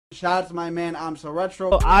Shout out to my man, I'm So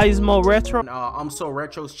Retro. Ismo Retro. I'm So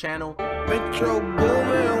Retro's channel. Metro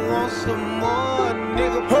Boomin want some more,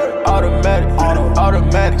 nigga.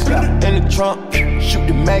 Automatics, in the trunk. Shoot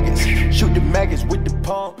the maggots with the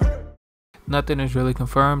pump. Nothing is really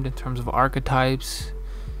confirmed in terms of archetypes,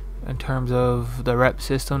 in terms of the rep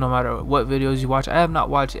system, no matter what videos you watch. I have not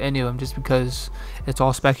watched any of them just because it's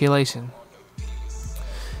all speculation.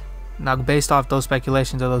 Now, based off those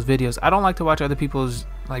speculations of those videos, I don't like to watch other people's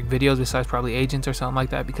like videos besides probably agents or something like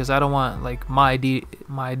that, because I don't want like my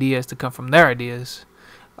ideas to come from their ideas.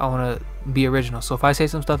 I want to be original. So if I say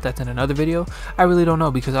some stuff that's in another video, I really don't know,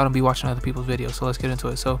 because I don't be watching other people's videos. So let's get into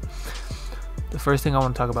it. So the first thing I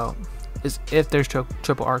want to talk about is if there's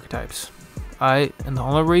triple archetypes. Alright, and the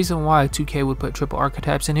only reason why 2K would put triple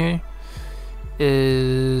archetypes in here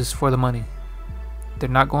is for the money. They're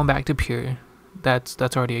not going back to pure. That's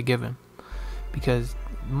already a given, because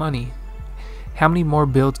money. How many more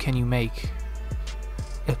builds can you make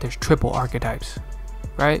if there's triple archetypes,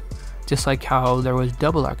 right? Just like how there was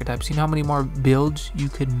double archetypes. You know how many more builds you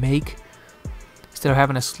could make instead of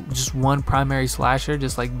having just one primary slasher,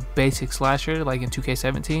 just like basic slasher like in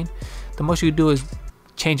 2K17? The most you could do is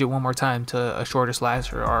change it one more time to a shorter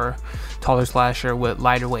slasher or taller slasher with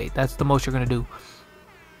lighter weight. That's the most you're gonna do.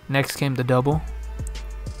 Next came the double,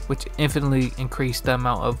 which infinitely increased the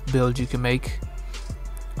amount of builds you can make.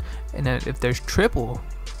 And then if there's triple,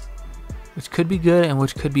 which could be good and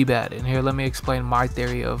which could be bad, and here let me explain my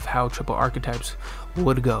theory of how triple archetypes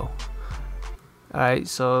would go. Alright,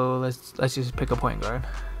 so let's just pick a point guard.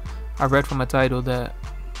 I read from a title that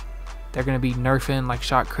they're gonna be nerfing like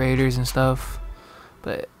shot creators and stuff,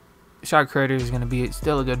 but shot creator is gonna be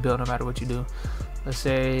still a good build no matter what you do. Let's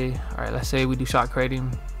say we do shot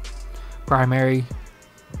creating primary,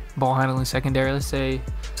 ball handling secondary, let's say.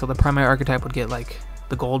 So the primary archetype would get like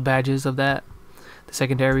the gold badges of that. The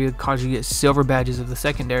secondary would cause you to get silver badges of the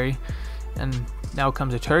secondary. And now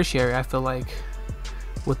comes a tertiary. I feel like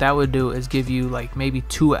what that would do is give you like maybe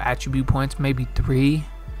 2 attribute points, maybe 3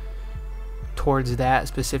 towards that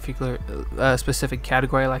specific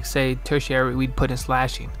category. Like say tertiary, we'd put in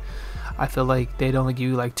slashing. I feel like they'd only give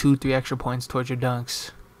you like 2-3 extra points towards your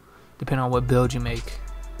dunks, depending on what build you make.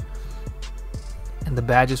 And the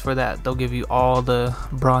badges for that, they'll give you all the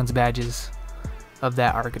bronze badges of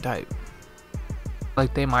that archetype.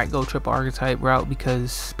 Like they might go triple archetype route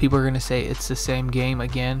because people are gonna say it's the same game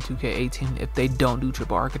again, 2K18, if they don't do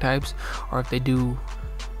triple archetypes, or if they do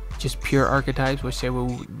just pure archetypes, which they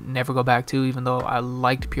will never go back to, even though I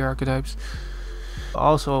liked pure archetypes.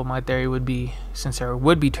 Also, my theory would be, since there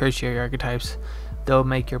would be tertiary archetypes, they'll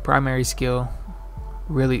make your primary skill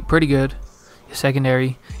really pretty good, your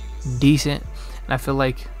secondary decent, and I feel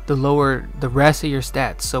like the lower the rest of your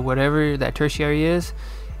stats, so whatever that tertiary is,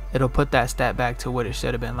 it'll put that stat back to what it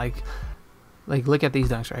should have been. Like look at these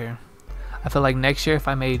dunks right here. I feel like next year if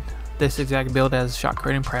I made this exact build as shot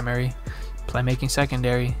creating primary, playmaking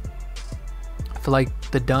secondary, I feel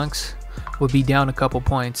like the dunks would be down a couple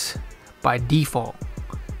points by default.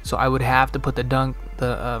 So I would have to put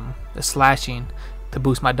the slashing to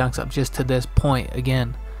boost my dunks up just to this point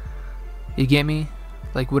again. You get me?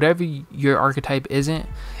 Like whatever your archetype isn't,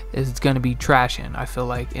 it's gonna be trashing, I feel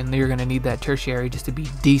like, and you're gonna need that tertiary just to be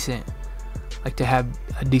decent, like to have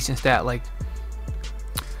a decent stat. Like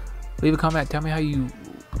leave a comment, tell me how you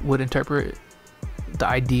would interpret the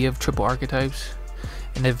idea of triple archetypes,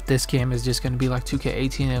 and if this game is just gonna be like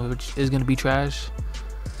 2K18, which is gonna be trash.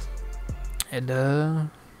 And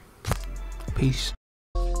peace.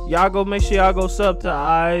 Y'all go make sure y'all go sub to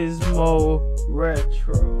Ismo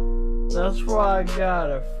Retro. That's why I got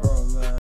it.